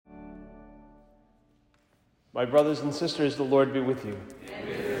My brothers and sisters, the Lord be with you. And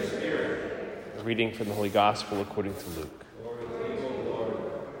with your spirit. A reading from the Holy Gospel according to Luke. Glory to you, Lord.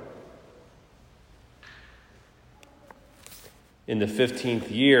 In the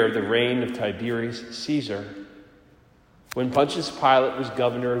 15th year of the reign of Tiberius Caesar, when Pontius Pilate was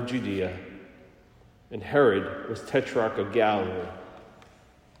governor of Judea, and Herod was tetrarch of Galilee,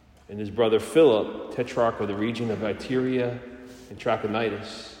 and his brother Philip, tetrarch of the region of Iturea and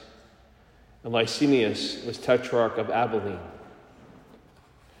Trachonitis, and Lysanias was tetrarch of Abilene.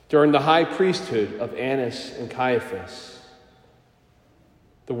 During the high priesthood of Annas and Caiaphas,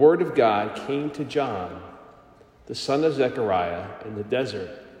 the word of God came to John, the son of Zechariah, in the desert.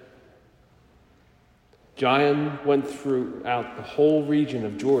 John went throughout the whole region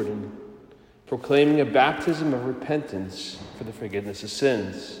of Jordan, proclaiming a baptism of repentance for the forgiveness of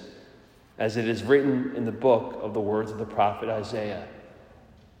sins, as it is written in the book of the words of the prophet Isaiah.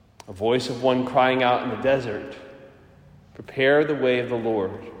 A voice of one crying out in the desert, "Prepare the way of the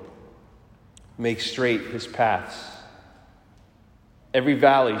Lord, make straight his paths. Every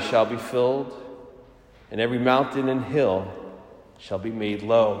valley shall be filled, and every mountain and hill shall be made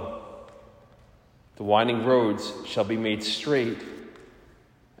low. The winding roads shall be made straight,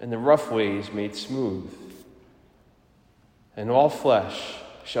 and the rough ways made smooth. And all flesh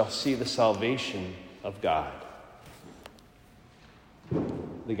shall see the salvation of God."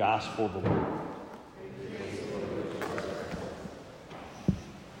 The Gospel of the Lord.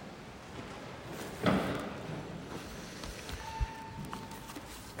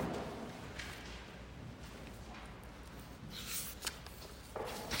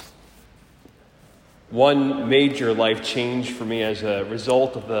 One major life change for me as a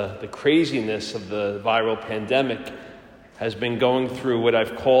result of the craziness of the viral pandemic has been going through what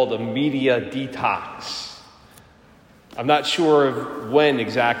I've called a media detox. I'm not sure of when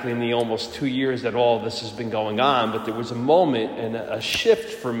exactly in the almost 2 years that all of this has been going on, but there was a moment and a shift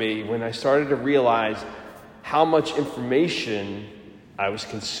for me when I started to realize how much information I was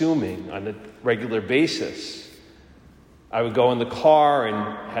consuming on a regular basis. I would go in the car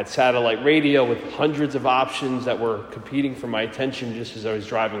and had satellite radio with hundreds of options that were competing for my attention just as I was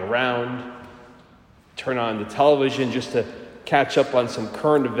driving around. Turn on the television just to catch up on some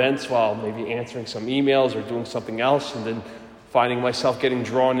current events while maybe answering some emails or doing something else, and then finding myself getting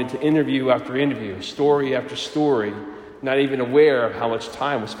drawn into interview after interview, story after story, not even aware of how much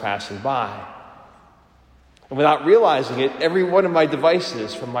time was passing by. And without realizing it, every one of my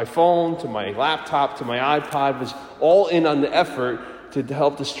devices, from my phone to my laptop to my iPod, was all in on the effort to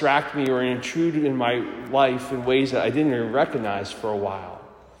help distract me or intrude in my life in ways that I didn't even recognize for a while,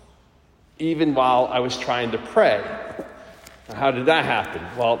 even while I was trying to pray. How did that happen?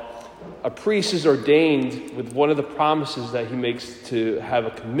 Well, a priest is ordained with one of the promises that he makes to have a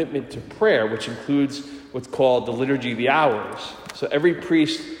commitment to prayer, which includes what's called the Liturgy of the Hours. So every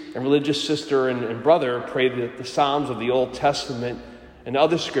priest and religious sister and brother pray the Psalms of the Old Testament and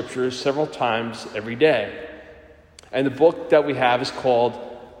other scriptures several times every day. And the book that we have is called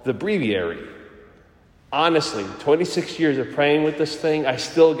the Breviary. Honestly, 26 years of praying with this thing, I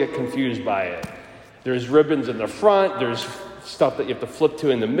still get confused by it. There's ribbons in the front, there's stuff that you have to flip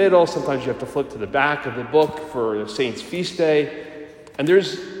to in the middle. Sometimes you have to flip to the back of the book for the saint's feast day. And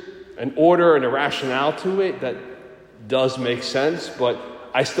there's an order and a rationale to it that does make sense, but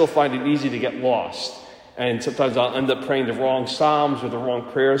I still find it easy to get lost. And sometimes I'll end up praying the wrong psalms or the wrong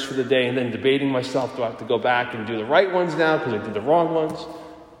prayers for the day and then debating myself, do I have to go back and do the right ones now because I did the wrong ones?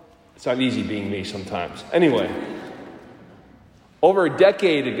 It's not easy being me sometimes. Anyway, over a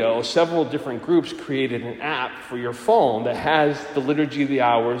decade ago, several different groups created an app for your phone that has the Liturgy of the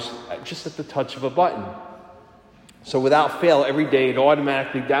Hours just at the touch of a button. So without fail, every day it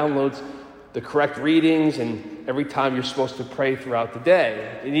automatically downloads the correct readings and every time you're supposed to pray throughout the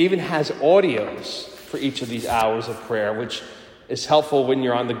day. It even has audios for each of these hours of prayer, which is helpful when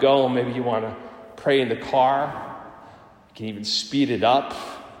you're on the go and maybe you want to pray in the car. You can even speed it up,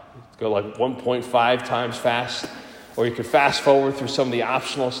 go like 1.5 times fast. Or you could fast forward through some of the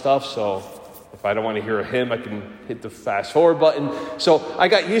optional stuff. So if I don't want to hear a hymn, I can hit the fast forward button. So I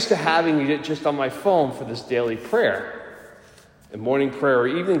got used to having it just on my phone for this daily prayer. In morning prayer or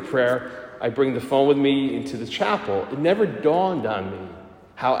evening prayer, I bring the phone with me into the chapel. It never dawned on me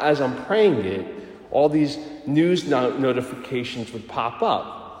how as I'm praying it, all these news notifications would pop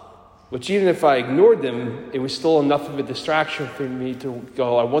up, which even if I ignored them, it was still enough of a distraction for me to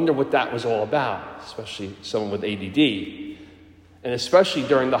go, I wonder what that was all about, especially someone with ADD. And especially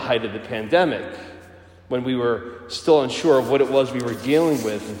during the height of the pandemic, when we were still unsure of what it was we were dealing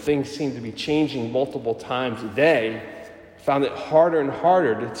with, and things seemed to be changing multiple times a day, found it harder and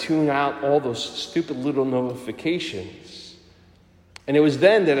harder to tune out all those stupid little notifications. And it was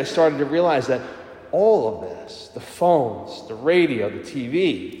then that I started to realize that all of this, the phones, the radio, the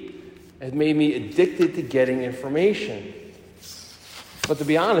TV, had made me addicted to getting information. But to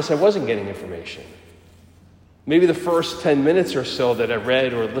be honest, I wasn't getting information. Maybe the first 10 minutes or so that I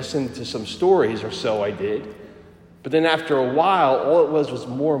read or listened to some stories or so I did. But then after a while, all it was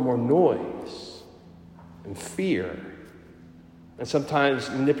more and more noise and fear. And sometimes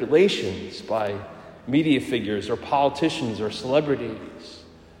manipulations by media figures or politicians or celebrities.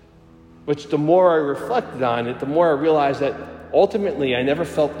 Which the more I reflected on it, the more I realized that ultimately I never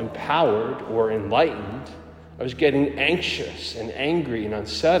felt empowered or enlightened. I was getting anxious and angry and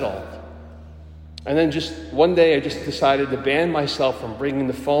unsettled. And then just one day I just decided to ban myself from bringing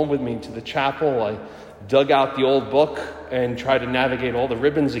the phone with me to the chapel. I dug out the old book and tried to navigate all the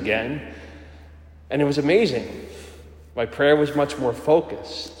ribbons again. And it was amazing. My prayer was much more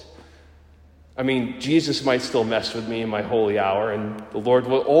focused. I mean, Jesus might still mess with me in my holy hour, and the Lord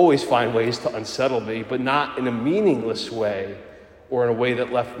will always find ways to unsettle me, but not in a meaningless way or in a way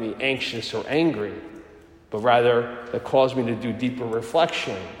that left me anxious or angry, but rather that caused me to do deeper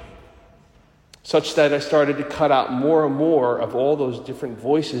reflection, such that I started to cut out more and more of all those different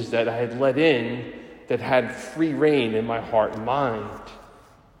voices that I had let in that had free reign in my heart and mind.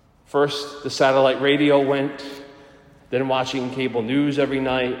 First, the satellite radio went, then watching cable news every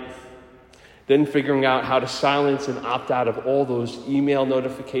night, then figuring out how to silence and opt out of all those email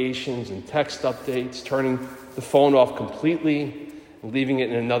notifications and text updates, turning the phone off completely and leaving it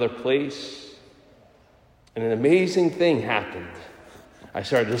in another place. And an amazing thing happened. I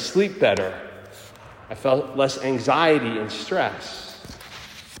started to sleep better. I felt less anxiety and stress.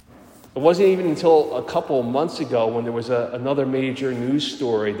 It wasn't even until a couple of months ago when there was another major news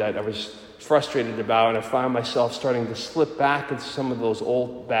story that I was frustrated about, and I found myself starting to slip back into some of those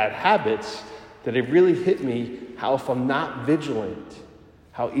old bad habits, that it really hit me how if I'm not vigilant,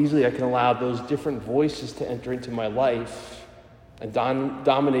 how easily I can allow those different voices to enter into my life and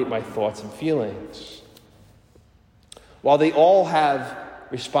dominate my thoughts and feelings. While they all have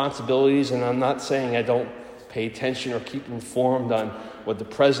responsibilities, and I'm not saying I don't pay attention or keep informed on what the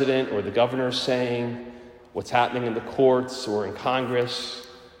president or the governor is saying, what's happening in the courts or in Congress,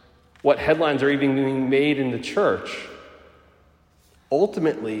 what headlines are even being made in the church,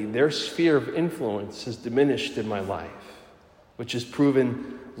 ultimately, their sphere of influence has diminished in my life, which has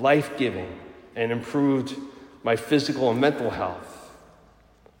proven life-giving and improved my physical and mental health.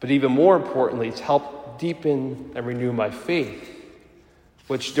 But even more importantly, it's helped deepen and renew my faith,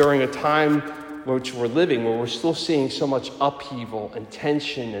 which during a time which we're living, where we're still seeing so much upheaval and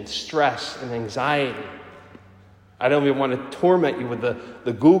tension and stress and anxiety. I don't even want to torment you with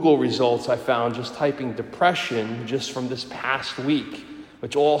the Google results I found just typing depression just from this past week,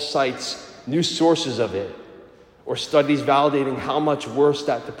 which all cites new sources of it, or studies validating how much worse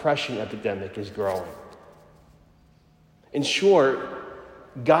that depression epidemic is growing. In short,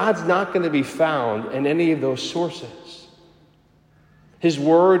 God's not going to be found in any of those sources. His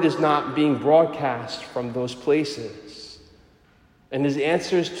word is not being broadcast from those places. And his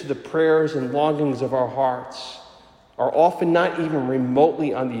answers to the prayers and longings of our hearts are often not even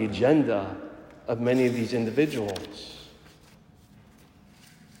remotely on the agenda of many of these individuals.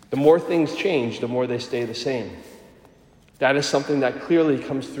 The more things change, the more they stay the same. That is something that clearly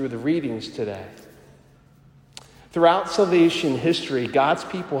comes through the readings today. Throughout salvation history, God's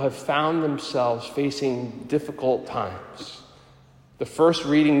people have found themselves facing difficult times. The first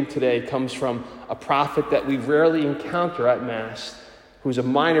reading today comes from a prophet that we rarely encounter at Mass, who's a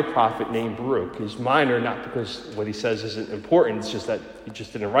minor prophet named Baruch. He's minor not because what he says isn't important, it's just that he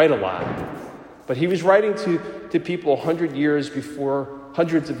just didn't write a lot. But he was writing to people hundreds of years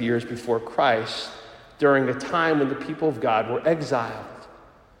before Christ, during a time when the people of God were exiled.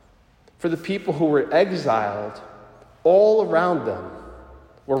 For the people who were exiled, all around them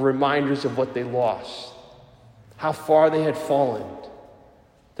were reminders of what they lost, how far they had fallen.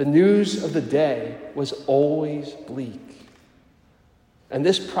 The news of the day was always bleak. And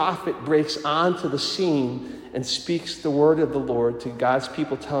this prophet breaks onto the scene and speaks the word of the Lord to God's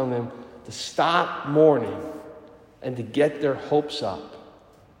people, telling them to stop mourning and to get their hopes up.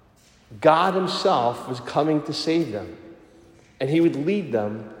 God himself was coming to save them, and he would lead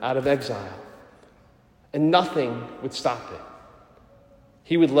them out of exile. And nothing would stop it.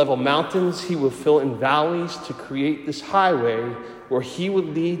 He would level mountains, he would fill in valleys to create this highway where he would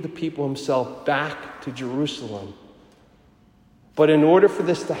lead the people himself back to Jerusalem. But in order for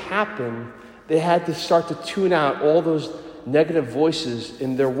this to happen, they had to start to tune out all those negative voices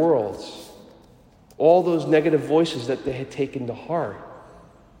in their worlds. all those negative voices that they had taken to heart.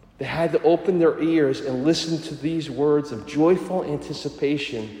 They had to open their ears and listen to these words of joyful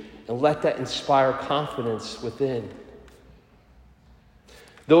anticipation and let that inspire confidence within.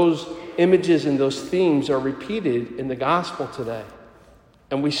 Those images and those themes are repeated in the gospel today.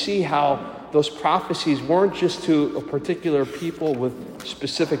 And we see how those prophecies weren't just to a particular people with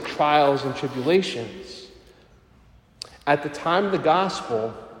specific trials and tribulations. At the time of the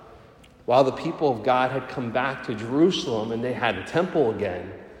gospel, while the people of God had come back to Jerusalem and they had a temple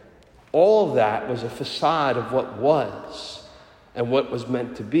again, all of that was a facade of what was and what was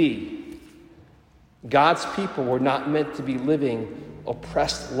meant to be. God's people were not meant to be living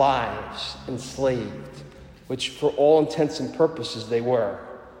oppressed lives, enslaved, which for all intents and purposes they were.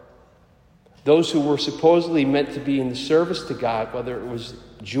 Those who were supposedly meant to be in the service to God, whether it was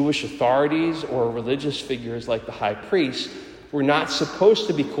Jewish authorities or religious figures like the high priest, were not supposed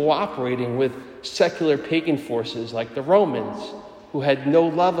to be cooperating with secular pagan forces like the Romans, who had no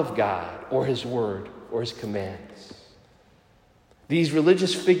love of God or his word or his commands. These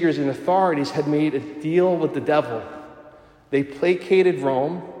religious figures and authorities had made a deal with the devil. They placated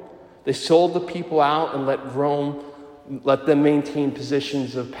Rome. They sold the people out and let them maintain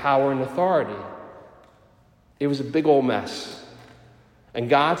positions of power and authority. It was a big old mess. And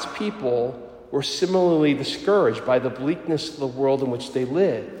God's people were similarly discouraged by the bleakness of the world in which they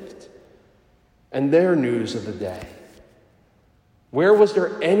lived and their news of the day. Where was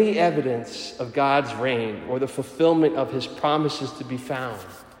there any evidence of God's reign or the fulfillment of his promises to be found?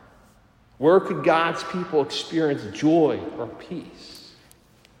 Where could God's people experience joy or peace?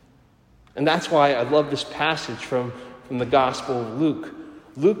 And that's why I love this passage from the Gospel of Luke.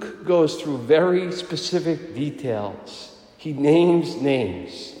 Luke goes through very specific details. He names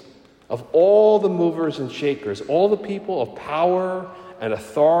names of all the movers and shakers, all the people of power and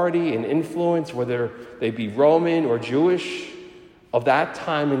authority and influence, whether they be Roman or Jewish, of that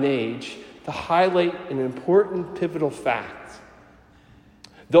time and age, to highlight an important pivotal fact.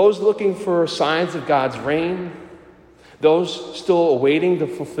 Those looking for signs of God's reign, those still awaiting the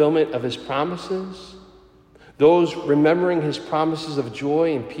fulfillment of his promises, those remembering his promises of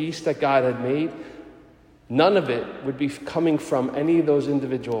joy and peace that God had made, none of it would be coming from any of those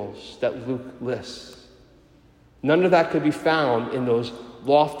individuals that Luke lists. None of that could be found in those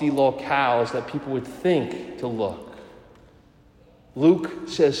lofty locales that people would think to look. Luke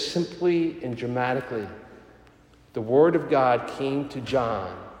says simply and dramatically, the word of God came to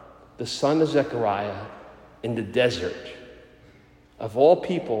John, the son of Zechariah, in the desert, of all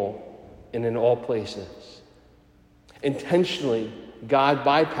people and in all places. Intentionally, God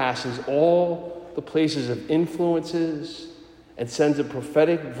bypasses all the places of influences and sends a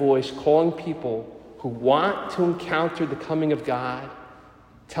prophetic voice calling people who want to encounter the coming of God,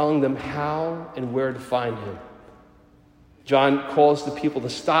 telling them how and where to find him. John calls the people to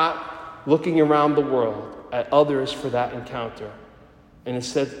stop looking around the world at others for that encounter. And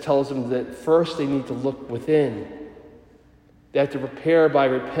instead tells them that first they need to look within. They have to prepare by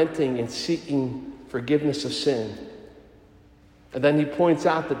repenting and seeking forgiveness of sin. And then he points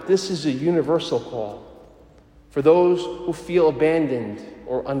out that this is a universal call for those who feel abandoned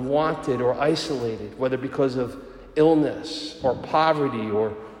or unwanted or isolated, whether because of illness or poverty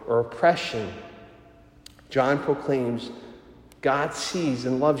or oppression. John proclaims, God sees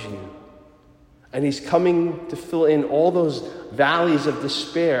and loves you. And he's coming to fill in all those valleys of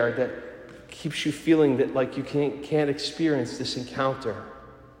despair that keeps you feeling that like you can't experience this encounter.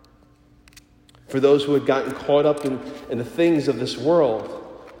 For those who had gotten caught up in the things of this world,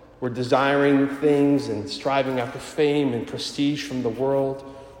 were desiring things and striving after fame and prestige from the world,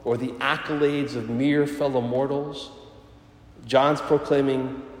 or the accolades of mere fellow mortals, John's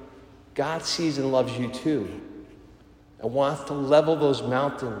proclaiming, God sees and loves you too, and wants to level those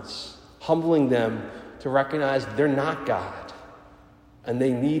mountains, humbling them to recognize they're not God, and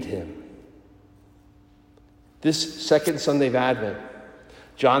they need him. This second Sunday of Advent,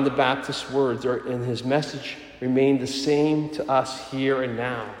 John the Baptist's words in his message remain the same to us here and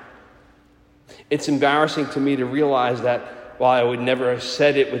now. It's embarrassing to me to realize that while I would never have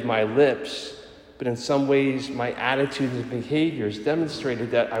said it with my lips, but in some ways my attitudes and behaviors demonstrated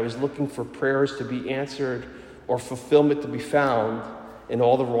that I was looking for prayers to be answered or fulfillment to be found in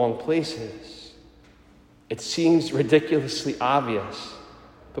all the wrong places. It seems ridiculously obvious,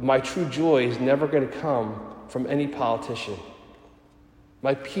 but my true joy is never going to come from any politician.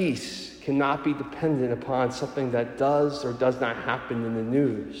 My peace cannot be dependent upon something that does or does not happen in the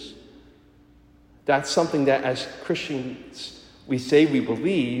news. That's something that as Christians we say we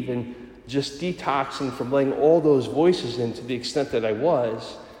believe, and just detoxing from letting all those voices in to the extent that I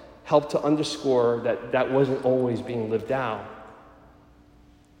was help to underscore that that wasn't always being lived out.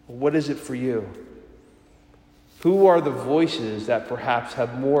 What is it for you? Who are the voices that perhaps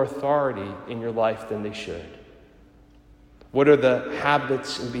have more authority in your life than they should? What are the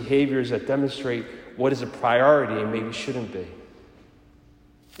habits and behaviors that demonstrate what is a priority and maybe shouldn't be?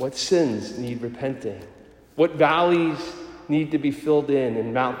 What sins need repenting? What valleys need to be filled in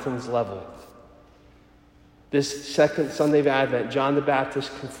and mountains leveled? This second Sunday of Advent, John the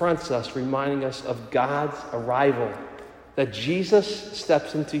Baptist confronts us, reminding us of God's arrival, that Jesus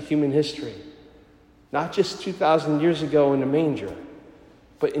steps into human history, not just 2,000 years ago in a manger,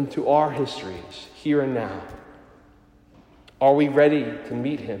 but into our histories, here and now. Are we ready to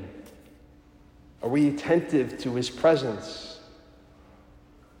meet him? Are we attentive to his presence?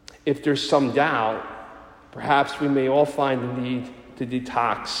 If there's some doubt, perhaps we may all find the need to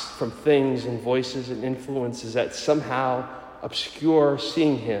detox from things and voices and influences that somehow obscure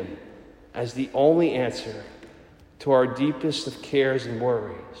seeing him as the only answer to our deepest of cares and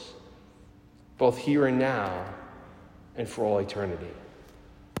worries, both here and now and for all eternity.